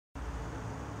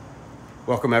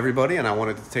Welcome everybody, and I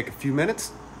wanted to take a few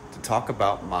minutes to talk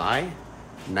about my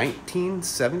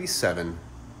 1977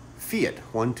 Fiat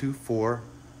 124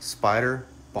 Spider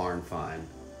barn find.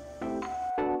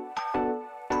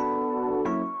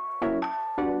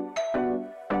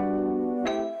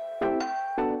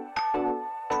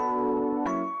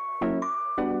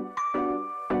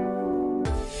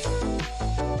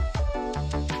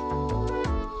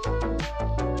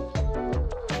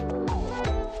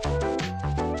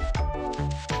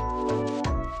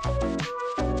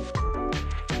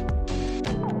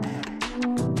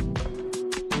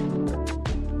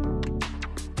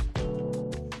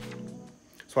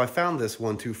 So I found this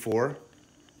 124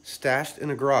 stashed in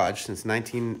a garage since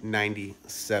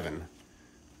 1997.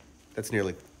 That's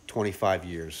nearly 25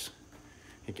 years.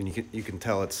 You can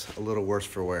tell it's a little worse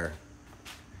for wear.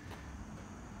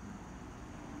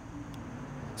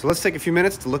 So let's take a few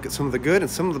minutes to look at some of the good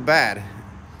and some of the bad.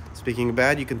 Speaking of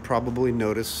bad, you can probably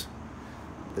notice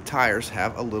the tires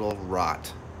have a little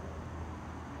rot.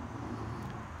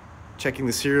 Checking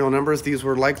the serial numbers, these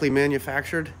were likely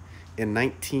manufactured in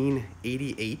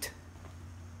 1988,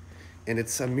 and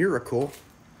it's a miracle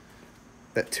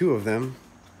that two of them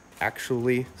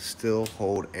actually still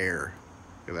hold air.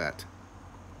 Look at that.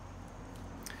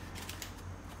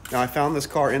 Now, I found this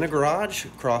car in a garage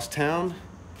across town.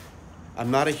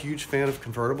 I'm not a huge fan of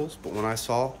convertibles, but when I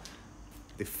saw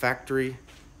the factory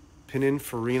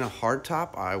Pininfarina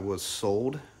hardtop, I was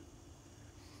sold.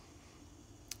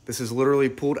 This is literally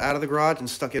pulled out of the garage and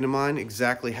stuck into mine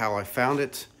exactly how I found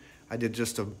it. I did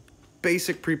just a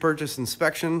basic pre-purchase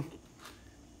inspection,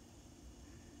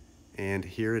 and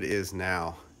here it is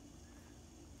now.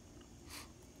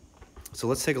 So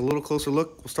let's take a little closer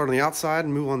look. We'll start on the outside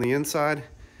and move on the inside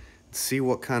and see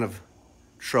what kind of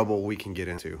trouble we can get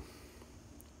into.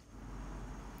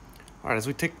 All right, as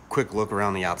we take a quick look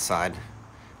around the outside,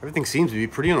 everything seems to be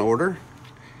pretty in order.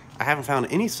 I haven't found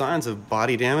any signs of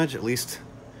body damage, at least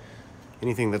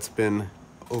anything that's been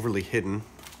overly hidden.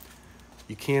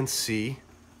 You can see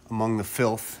among the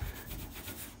filth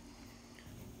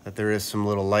that there is some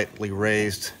little lightly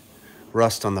raised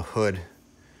rust on the hood.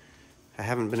 I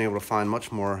haven't been able to find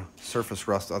much more surface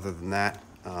rust other than that.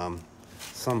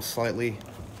 Some slight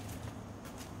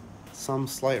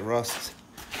rust,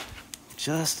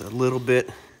 just a little bit,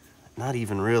 not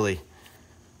even really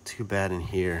too bad in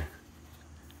here.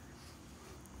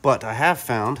 But I have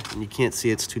found, and you can't see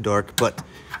it's too dark, but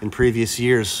in previous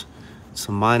years,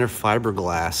 some minor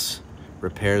fiberglass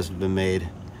repairs have been made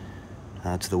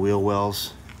to the wheel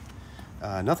wells.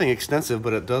 Nothing extensive,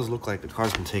 but it does look like the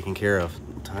car's been taken care of.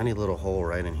 Tiny little hole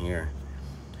right in here,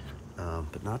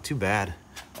 but not too bad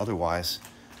otherwise.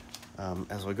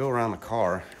 As I go around the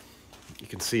car, you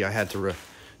can see I had to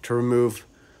remove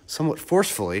somewhat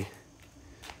forcefully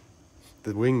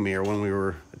the wing mirror when we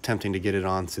were attempting to get it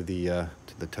onto the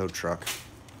tow truck.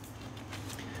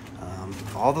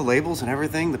 All the labels and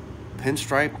everything, the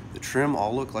pinstripe, the trim,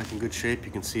 all look like in good shape.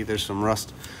 You can see there's some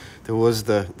rust.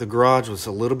 The garage was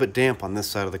a little bit damp on this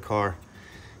side of the car,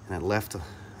 and it left a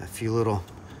few little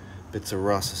bits of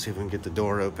rust. Let's see if we can get the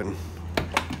door open,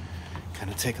 kind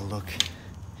of take a look.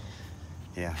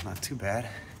 Yeah, not too bad.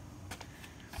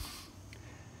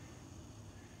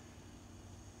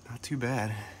 Not too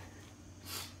bad.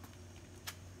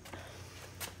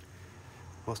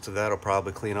 Most of that will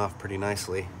probably clean off pretty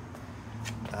nicely.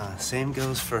 Same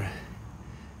goes for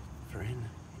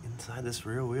inside this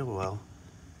rear wheel well.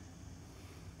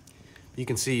 You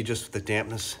can see just the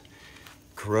dampness,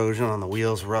 corrosion on the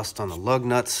wheels, rust on the lug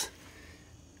nuts.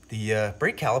 The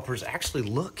brake calipers actually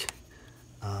look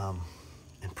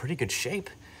in pretty good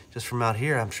shape. Just from out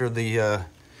here, I'm sure we're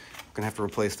gonna have to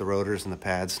replace the rotors and the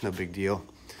pads, no big deal.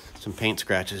 Some paint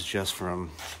scratches just from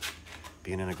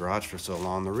being in a garage for so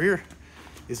long. The rear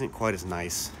isn't quite as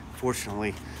nice.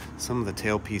 Fortunately, some of the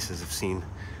tail pieces have seen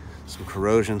some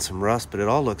corrosion, some rust, but it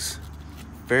all looks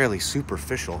fairly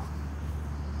superficial.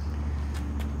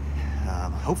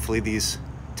 Hopefully these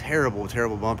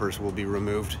terrible bumpers will be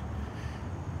removed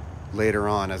later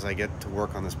on as I get to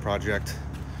work on this project.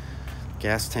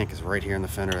 Gas tank is right here in the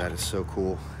fender. That is so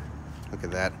cool. Look at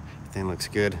that. Everything looks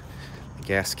good. The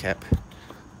gas cap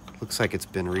looks like it's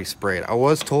been resprayed. I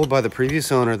was told by the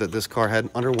previous owner that this car had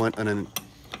underwent an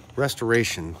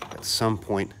restoration at some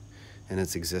point in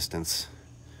its existence.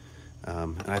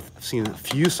 And I've seen a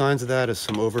few signs of that as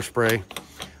some overspray.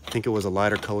 I think it was a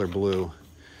lighter color blue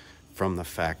from the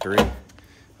factory.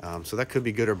 So that could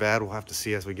be good or bad. We'll have to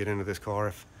see as we get into this car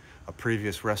if a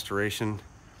previous restoration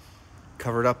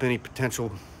covered up any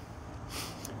potential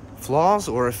flaws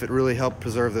or if it really helped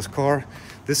preserve this car.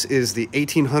 This is the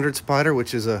 1800 Spider,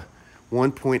 which is a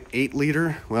 1.8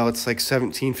 liter. Well, it's like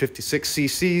 1756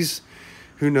 cc's.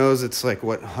 Who knows? It's like,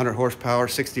 what, 100 horsepower,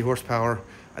 60 horsepower.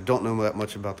 I don't know that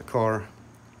much about the car.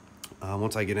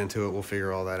 Once I get into it, we'll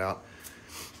figure all that out.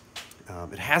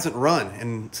 It hasn't run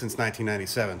since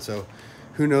 1997, so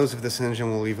who knows if this engine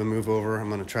will even move over. I'm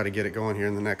going to try to get it going here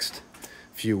in the next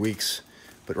few weeks.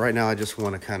 But right now, I just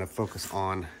want to kind of focus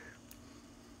on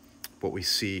what we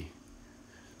see.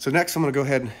 So next, I'm going to go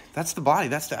ahead. That's the body.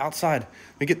 That's the outside.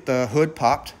 Let me get the hood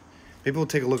popped. Maybe we'll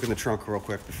take a look in the trunk real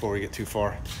quick before we get too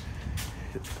far.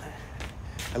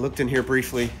 I looked in here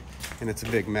briefly, and it's a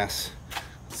big mess.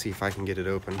 Let's see if I can get it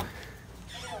open.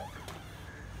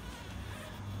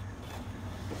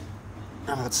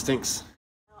 Oh, it stinks.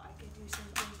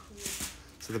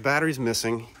 So the battery's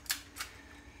missing,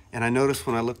 and I noticed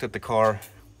when I looked at the car,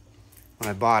 when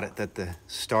I bought it, that the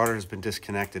starter has been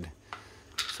disconnected.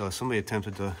 So somebody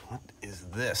attempted to, what is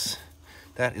this?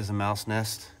 That is a mouse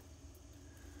nest.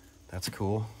 That's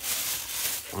cool.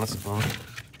 That's fun.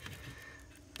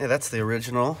 Yeah, that's the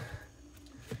original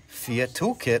Fiat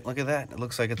toolkit. Look at that. It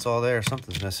looks like it's all there.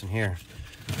 Something's missing here.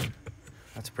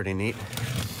 That's pretty neat.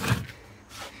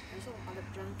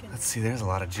 Let's see, there's a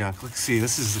lot of junk. Let's see,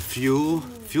 this is the fuel.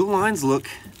 Fuel lines look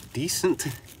decent.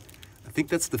 I think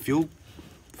that's the fuel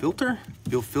filter.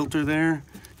 Fuel filter there.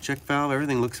 Check valve,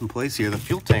 everything looks in place here. The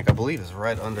fuel tank, I believe, is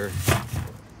right under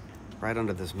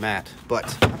this mat.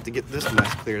 But I have to get this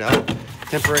mess cleared out.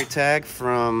 Temporary tag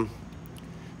from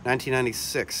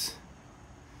 1996.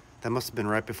 That must have been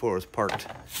right before it was parked.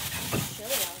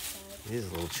 It is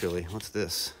a little chilly. What's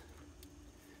this?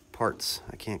 Parts.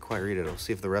 I can't quite read it. I'll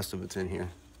see if the rest of it's in here.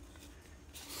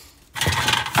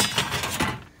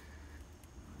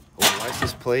 Old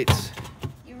license plates.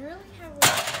 You really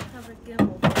have a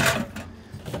gimbal.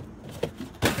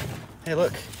 Hey,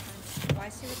 look. Why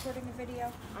is he recording a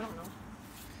video? I don't know.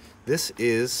 This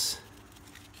is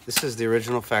the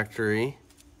original factory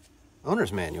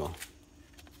owner's manual.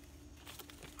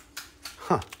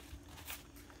 Huh.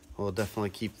 We'll definitely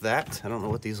keep that. I don't know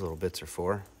what these little bits are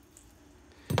for.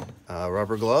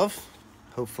 Rubber glove.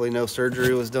 Hopefully no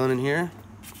surgery was done in here.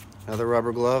 Another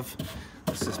rubber glove.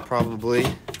 This is probably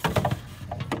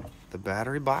the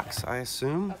battery box, I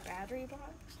assume. A battery box?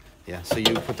 Yeah, so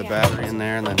you put the battery in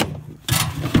there and then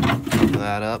put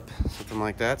that up, something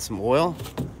like that. Some oil.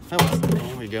 Oh,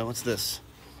 there we go. What's this?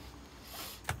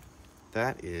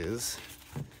 That is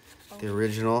the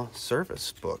original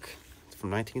service book. It's from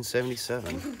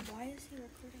 1977. Why is he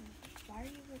recording? Why are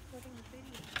you recording the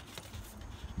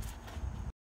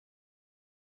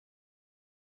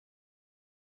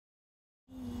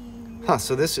video? Huh,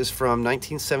 so this is from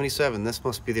 1977. This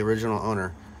must be the original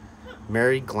owner.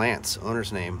 Mary Glantz,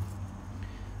 owner's name.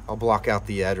 I'll block out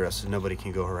the address so nobody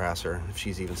can go harass her if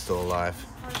she's even still alive.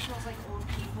 It smells like old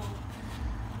people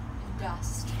and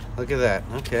dust. Look at that.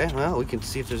 Okay, well, we can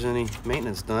see if there's any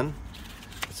maintenance done.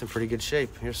 It's in pretty good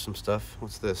shape. Here's some stuff.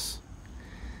 What's this?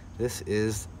 This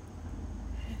is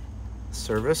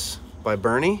service by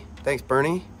Bernie. Thanks,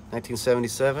 Bernie.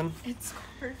 1977. It's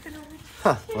personal.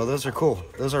 Huh, well, those are cool.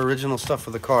 Those are original stuff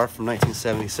for the car from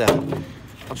 1977.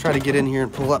 I'll try to get in here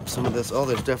and pull up some of this. Oh,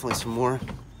 there's definitely some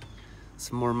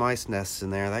more mice nests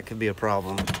in there. That could be a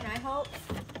problem. Can I help?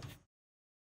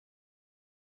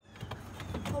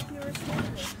 Hope you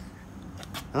recording this.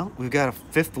 Well, we've got a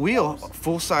fifth wheel, a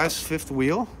full-size fifth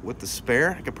wheel with the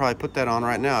spare. I could probably put that on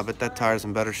right now. I bet that tire's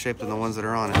in better shape than the ones that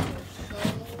are on it.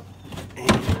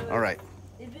 And, all right.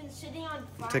 They've been sitting on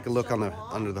We'll take a look on the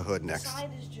under the hood next.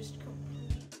 Side is just complete.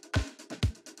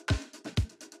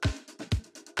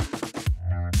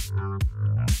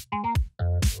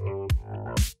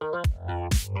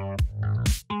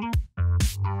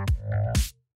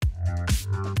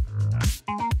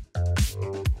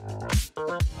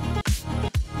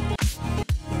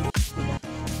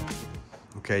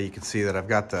 Okay, you can see that I've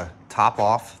got the top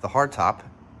off, the hard top.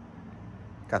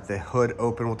 Got the hood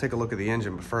open. We'll take a look at the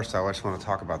engine, but first I just want to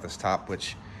talk about this top,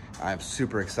 which I'm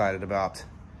super excited about.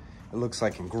 It looks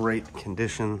like in great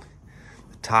condition.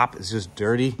 The top is just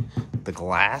dirty. The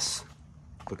glass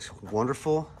looks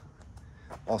wonderful.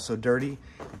 Also dirty.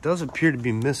 It does appear to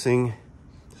be missing,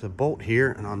 there's a bolt here,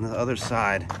 and on the other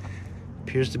side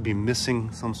appears to be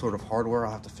missing some sort of hardware.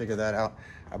 I'll have to figure that out.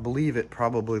 I believe it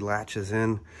probably latches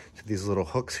in to these little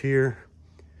hooks here.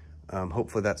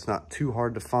 Hopefully that's not too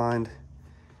hard to find.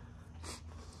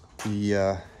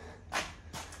 The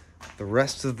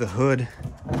rest of the hood,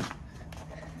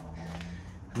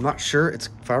 I'm not sure. It's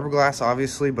fiberglass,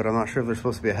 obviously, but I'm not sure if there's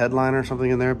supposed to be a headliner or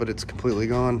something in there, but it's completely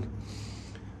gone.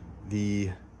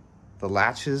 The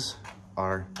latches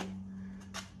are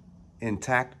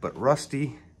intact but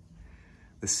rusty.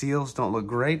 The seals don't look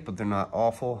great, but they're not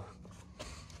awful.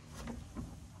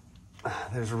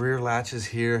 There's rear latches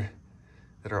here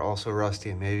that are also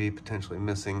rusty and maybe potentially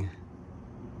missing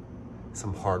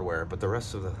some hardware, but the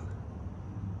rest of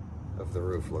the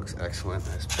roof looks excellent.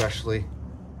 I especially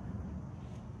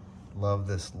love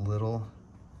this little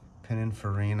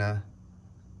Pininfarina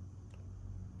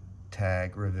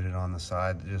tag riveted on the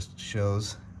side that just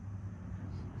shows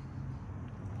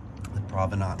the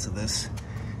provenance of this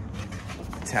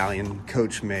Italian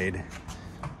coach-made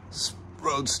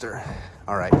roadster.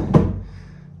 All right,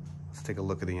 let's take a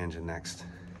look at the engine next.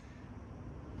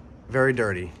 Very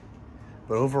dirty,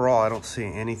 but overall I don't see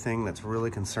anything that's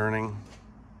really concerning.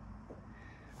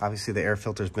 Obviously the air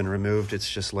filter's been removed. It's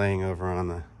just laying over on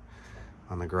the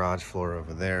garage floor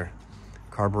over there.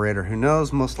 Carburetor, who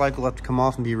knows, most likely will have to come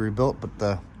off and be rebuilt, but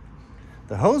the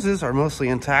hoses are mostly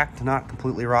intact, not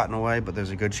completely rotten away, but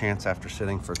there's a good chance after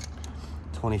sitting for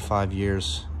 25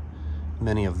 years,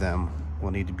 many of them will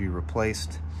need to be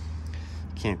replaced.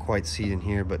 Can't quite see in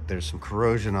here, but there's some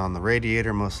corrosion on the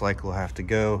radiator, most likely will have to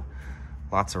go.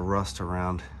 Lots of rust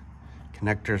around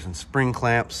connectors and spring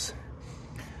clamps.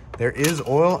 There is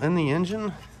oil in the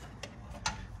engine,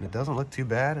 and it doesn't look too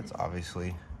bad. It's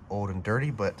obviously old and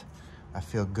dirty, but I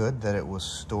feel good that it was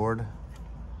stored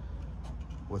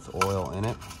with oil in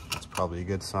it. That's probably a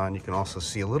good sign. You can also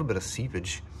see a little bit of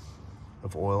seepage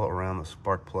of oil around the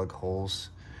spark plug holes,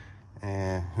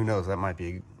 and who knows, that might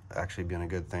be actually been a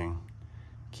good thing.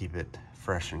 Keep it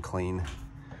fresh and clean.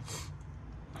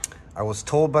 I was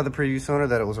told by the previous owner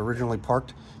that it was originally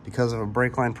parked because of a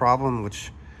brake line problem,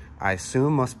 which I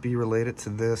assume must be related to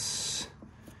this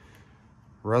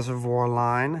reservoir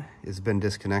line. It's been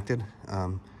disconnected,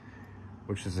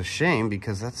 which is a shame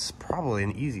because that's probably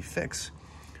an easy fix.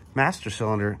 Master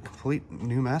cylinder, complete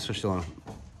new master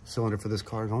cylinder for this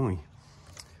car is only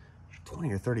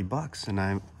 20 or 30 bucks, and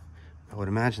I would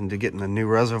imagine to getting a new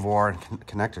reservoir and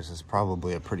connectors is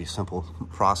probably a pretty simple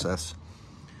process.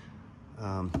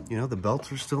 You know, the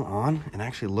belts are still on and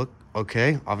actually look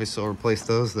okay. Obviously I'll replace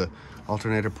those. The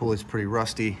alternator pulley is pretty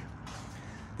rusty.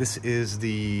 This is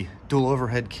the dual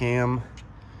overhead cam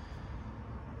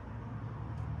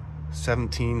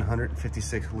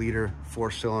 1756 liter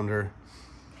 4-cylinder.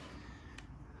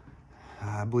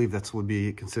 I believe that's would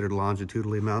be considered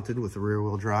longitudinally mounted with a rear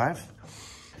wheel drive.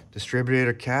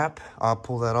 Distributor cap, I'll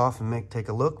pull that off and take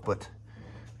a look, but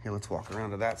here, let's walk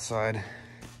around to that side.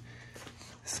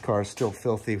 This car is still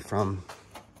filthy from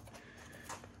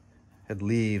had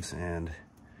leaves and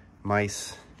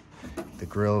mice. The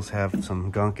grills have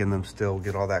some gunk in them still.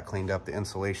 Get all that cleaned up. The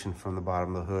insulation from the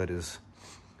bottom of the hood is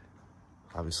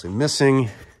obviously missing.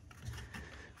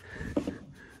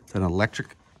 It's an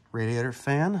electric radiator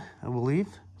fan, I believe,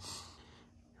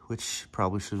 which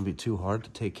probably shouldn't be too hard to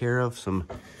take care of. Some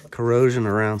corrosion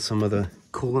around some of the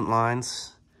coolant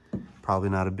lines, probably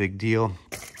not a big deal.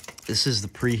 This is the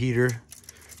preheater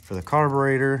for the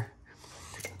carburetor.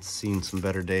 It's seen some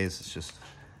better days. It's just,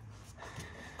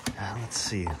 let's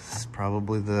see, this is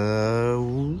probably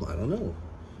the, I don't know,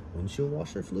 windshield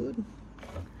washer fluid?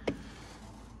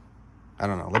 I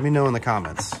don't know, let me know in the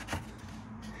comments.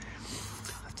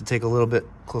 To take a little bit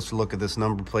closer look at this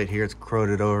number plate here. It's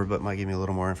corroded over, but might give me a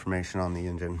little more information on the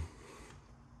engine.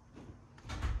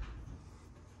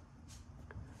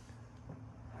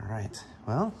 All right,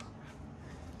 well,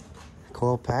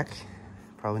 coil pack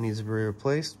probably needs to be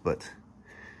replaced, but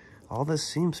all this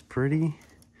seems pretty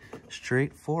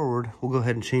straightforward. We'll go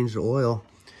ahead and change the oil,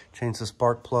 change the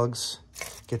spark plugs,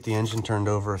 get the engine turned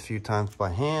over a few times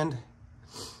by hand.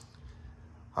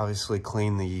 Obviously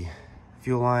clean the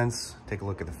fuel lines, take a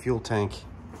look at the fuel tank,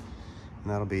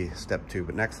 and that'll be step 2.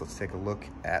 But next, let's take a look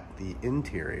at the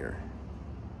interior.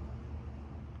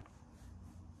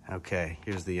 Okay,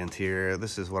 here's the interior.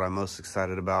 This is what I'm most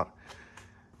excited about.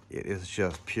 It is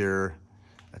just pure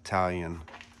Italian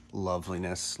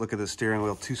loveliness. Look at the steering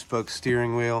wheel, 2-spoke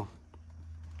steering wheel.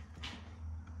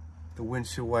 The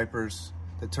windshield wipers,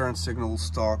 the turn signal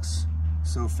stalks,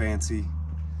 so fancy.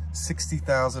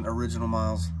 60,000 original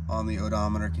miles on the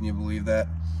odometer. Can you believe that?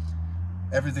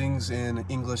 Everything's in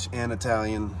English and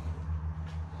Italian.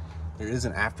 There is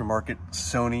an aftermarket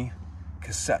Sony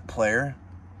cassette player.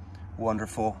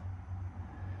 Wonderful.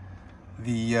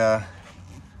 The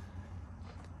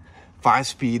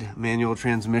 5-speed manual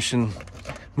transmission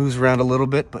moves around a little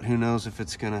bit, but who knows if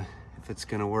it's gonna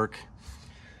work.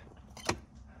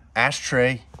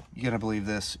 Ashtray, you gotta believe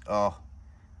this. Oh,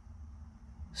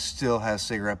 still has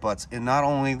cigarette butts, and not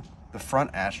only the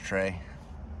front ashtray,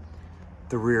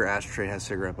 the rear ashtray has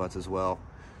cigarette butts as well.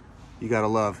 You gotta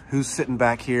love, who's sitting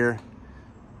back here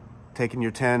taking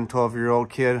your 10, 12-year-old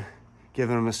kid,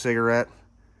 giving him a cigarette?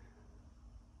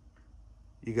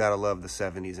 You gotta love the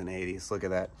 70s and 80s. Look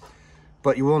at that.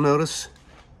 But you will notice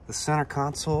the center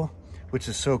console, which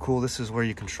is so cool. This is where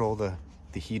you control the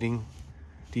heating,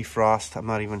 defrost. I'm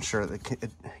not even sure.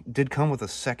 It did come with a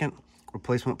second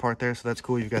replacement part there, so that's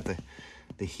cool. You've got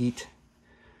the heat,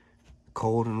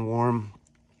 cold and warm,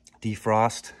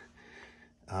 defrost.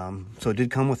 So it did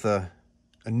come with a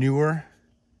newer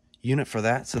unit for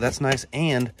that, so that's nice.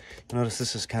 And notice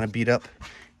this is kind of beat up.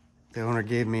 The owner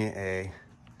gave me a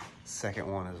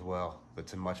second one as well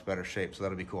that's in much better shape, so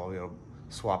that'll be cool. I'll be able to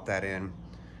swap that in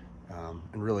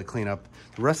and really clean up.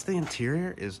 The rest of the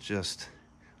interior is just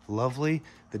lovely.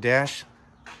 The dash,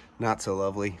 not so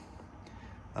lovely.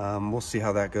 We'll see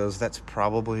how that goes. That's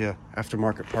probably a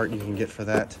aftermarket part you can get for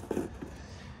that.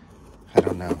 I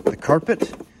don't know. The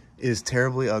carpet is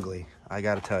terribly ugly, I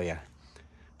gotta tell you,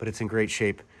 but it's in great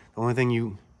shape. The only thing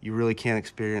you really can't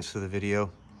experience through the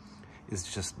video is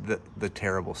just the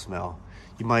terrible smell.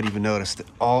 You might even notice that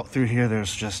all through here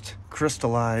there's just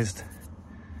crystallized,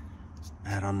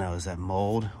 I don't know, is that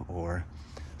mold or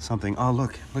something? Oh,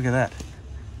 look at that.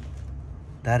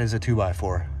 That is a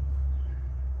 2x4.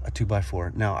 A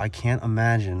 2x4. Now, I can't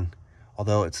imagine,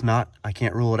 although it's not, I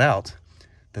can't rule it out,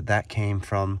 that came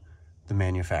from the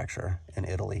manufacturer in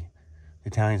Italy. The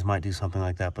Italians might do something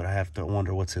like that, but I have to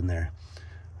wonder what's in there.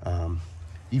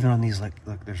 Even on these, like,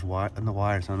 look, there's on the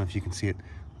wires, I don't know if you can see it,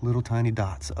 little tiny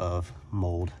dots of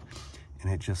mold,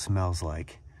 and it just smells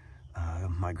like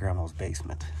my grandma's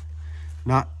basement.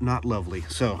 Not lovely.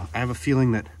 So I have a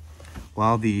feeling that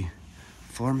while the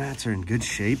floor mats are in good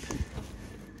shape,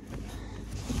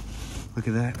 look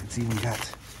at that, it's even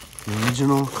got the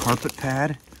original carpet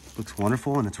pad. Looks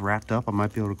wonderful, and it's wrapped up. I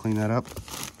might be able to clean that up.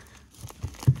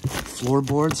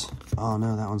 Floorboards, oh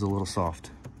no, that one's a little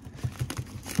soft.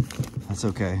 That's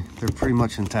okay, they're pretty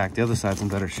much intact. The other side's in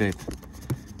better shape.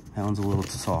 That one's a little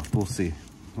too soft, we'll see.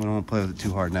 We don't want to play with it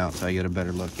too hard now until I get a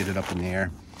better look, get it up in the air.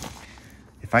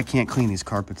 If I can't clean these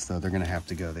carpets though, they're gonna have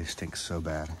to go. They stink so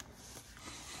bad.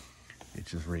 It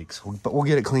just reeks. But we'll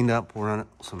get it cleaned up. We'll run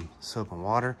some soap and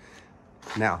water.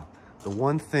 Now, the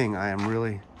one thing I am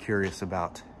really curious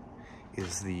about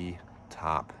is the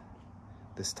top.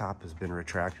 This top has been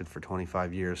retracted for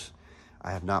 25 years.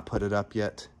 I have not put it up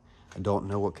yet. I don't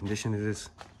know what condition it is.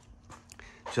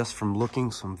 Just from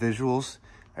looking, some visuals,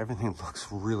 everything looks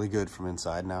really good from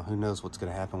inside. Now, who knows what's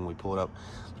gonna happen when we pull it up.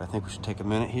 But I think we should take a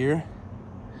minute here.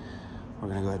 We're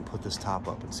gonna go ahead and put this top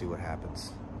up and see what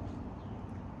happens.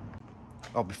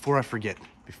 Oh, before I forget,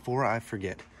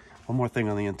 one more thing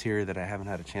on the interior that I haven't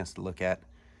had a chance to look at.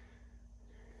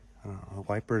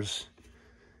 Wipers,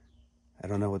 I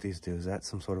don't know what these do. Is that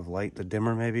some sort of light, the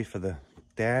dimmer maybe for the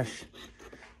dash?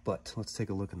 But let's take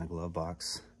a look in the glove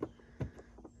box.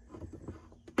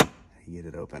 You get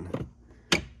it open.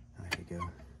 There you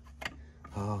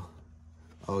go.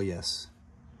 Oh yes.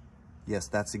 Yes,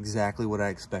 that's exactly what I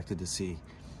expected to see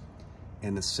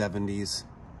in the 70s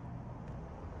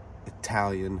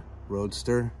Italian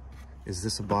Roadster. Is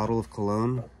this a bottle of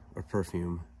cologne or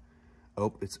perfume?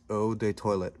 Oh, it's Eau de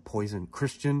Toilette, Poison,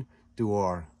 Christian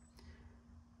Dior.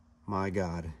 My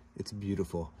God, it's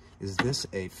beautiful. Is this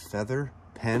a feather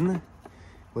pen?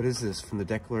 What is this, from the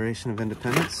Declaration of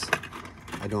Independence?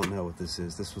 I don't know what this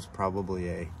is. This was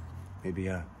probably maybe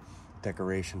a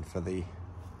decoration for the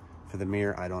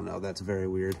mirror. I don't know. That's very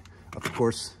weird. Of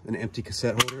course, an empty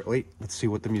cassette holder. Wait, let's see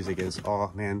what the music is.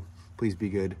 Oh man, please be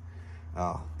good.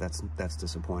 Oh, that's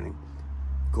disappointing.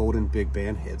 Golden big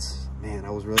band hits. Man, I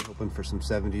was really hoping for some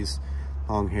 70s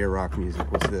long hair rock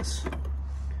music. What's this?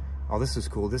 Oh, this is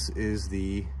cool. This is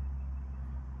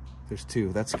there's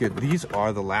two. That's good. These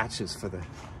are the latches for the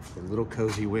little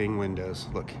cozy wing windows.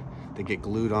 Look, they get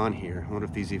glued on here. I wonder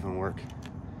if these even work.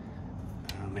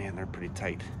 Oh man, they're pretty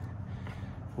tight.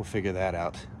 We'll figure that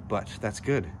out, but that's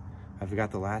good. I've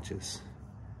got the latches.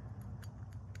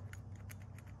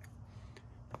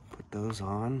 Put those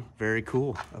on. Very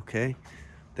cool. Okay.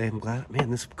 I'm glad,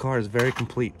 man, this car is very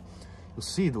complete. You'll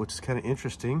see, which is kind of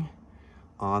interesting,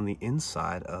 on the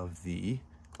inside of the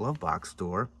glove box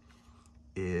door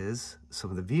is some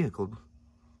of the vehicle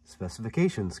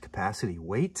specifications: capacity,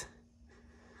 weight,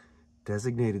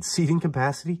 designated seating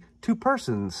capacity, 2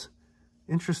 persons.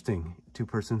 Interesting. 2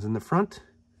 persons in the front.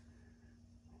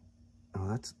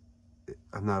 Oh,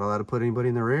 I'm not allowed to put anybody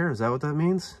in the rear. Is that what that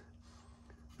means?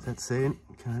 Is that saying,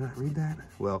 can I not read that?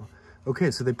 Well,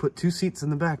 okay, so they put 2 seats in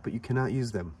the back, but you cannot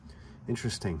use them.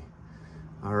 Interesting.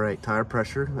 All right, tire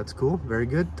pressure, that's cool, very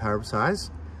good. Tire size,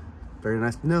 very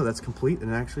nice to know. That's complete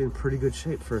and actually in pretty good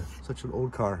shape for such an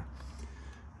old car.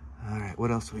 All right, what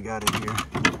else we got in here?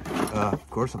 Of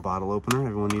course, a bottle opener.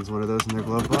 Everyone needs one of those in their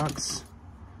glove box.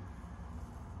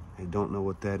 I don't know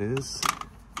what that is.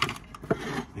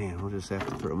 Man, we'll just have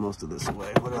to throw most of this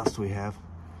away. What else do we have?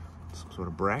 Some sort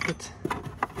of bracket. Wait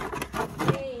a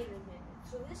minute.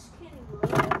 So this can roll.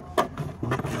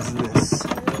 What is this?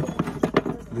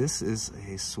 This is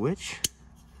a switch.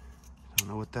 I don't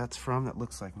know what that's from. That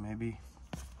looks like maybe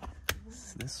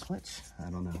this switch. I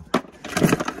don't know.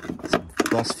 Some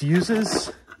bus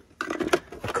fuses.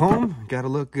 A comb. Gotta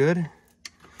look good.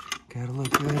 Gotta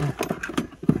look good.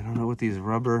 I don't know what these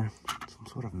rubber, some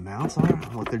sort of mounts are.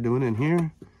 What they're doing in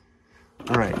here.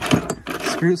 All right.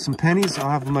 Screw some pennies. I'll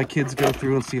have my kids go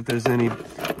through and see if there's any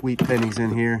wheat pennies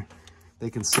in here they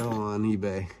can sell on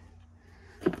eBay.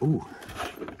 Ooh,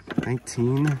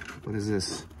 what is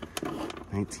this?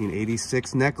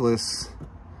 1986 necklace.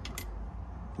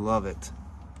 Love it.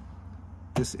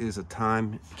 This is a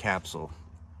time capsule.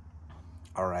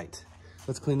 All right,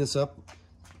 let's clean this up.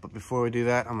 But before we do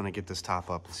that, I'm gonna get this top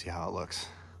up and see how it looks.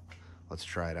 Let's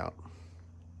try it out.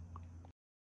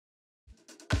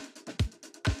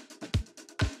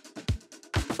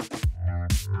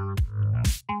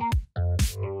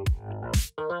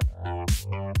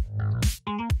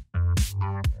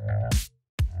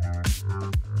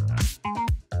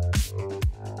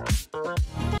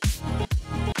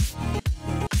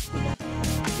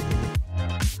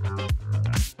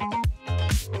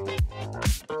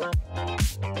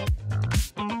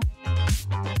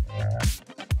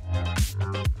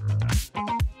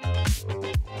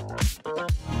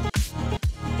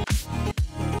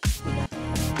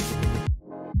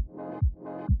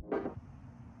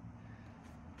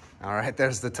 All right,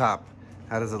 there's the top.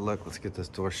 How does it look? Let's get this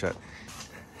door shut.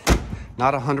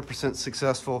 Not 100%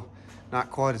 successful, not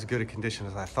quite as good a condition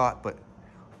as I thought, but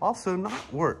also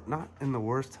not in the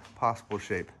worst possible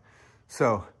shape.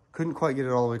 So couldn't quite get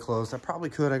it all the way closed. I probably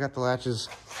could. I got the latches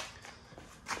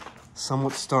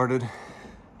somewhat started.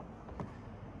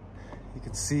 You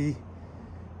can see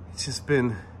it's just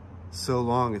been so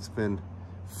long. It's been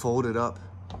folded up.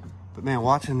 But man,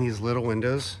 watching these little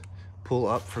windows pull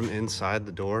up from inside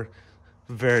the door,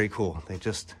 very cool. They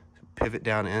just pivot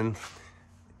down in.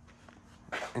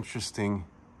 Interesting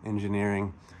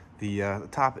engineering. The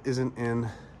top isn't in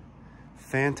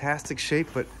fantastic shape,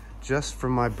 but just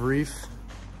from my brief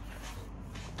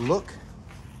look,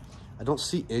 I don't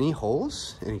see any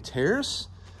holes, any tears.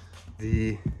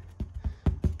 The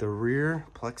rear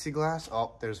plexiglass,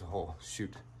 oh, there's a hole,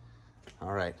 shoot.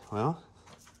 All right, well,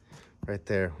 right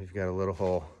there, we've got a little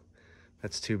hole.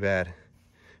 That's too bad.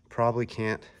 Probably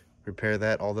can't repair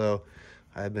that, although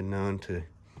I've been known to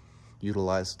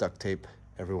utilize duct tape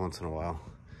every once in a while.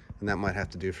 And that might have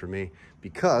to do for me,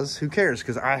 because who cares?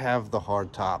 Because I have the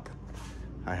hard top.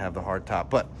 I have the hard top.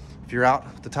 But if you're out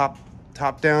with the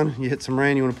top down, you hit some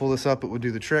rain, you want to pull this up, it would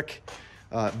do the trick.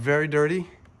 Very dirty,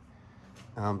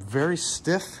 very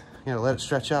stiff. You gotta let it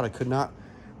stretch out. I could not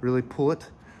really pull it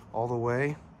all the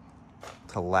way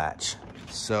to latch.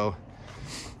 So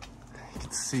you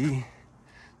can see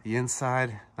the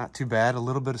inside, not too bad. A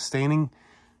little bit of staining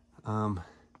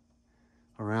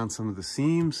around some of the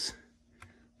seams,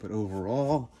 but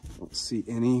overall, don't see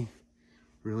any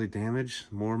really damage.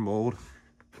 More mold.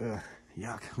 Ugh,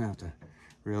 yuck, I'm gonna have to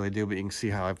really do, but you can see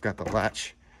how I've got the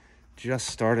latch just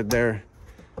started there.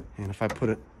 And if I put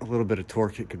a little bit of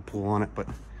torque, it could pull on it, but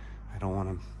I don't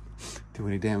want to do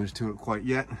any damage to it quite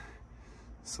yet.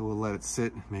 So we'll let it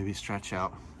sit, maybe stretch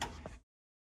out.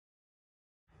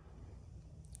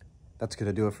 That's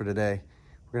gonna do it for today.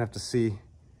 We're gonna have to see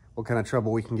what kind of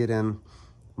trouble we can get in.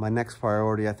 My next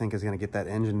priority, I think, is gonna get that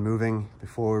engine moving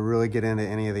before we really get into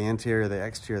any of the interior, the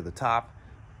exterior, the top.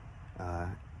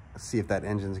 See if that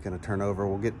engine's gonna turn over.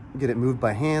 We'll get it moved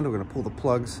by hand. We're gonna pull the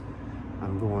plugs.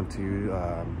 I'm going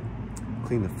to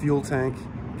clean the fuel tank,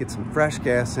 get some fresh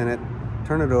gas in it,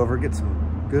 turn it over, get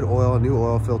some good oil, a new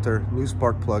oil filter, new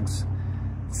spark plugs,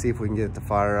 see if we can get it to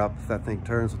fire up. If that thing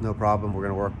turns with no problem, we're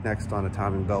gonna work next on a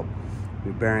timing belt,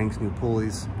 new bearings, new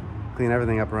pulleys, clean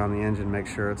everything up around the engine, make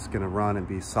sure it's gonna run and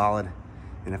be solid.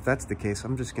 And if that's the case,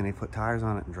 I'm just gonna put tires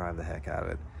on it and drive the heck out of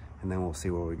it. And then we'll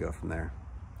see where we go from there.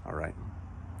 All right,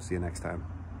 see you next time.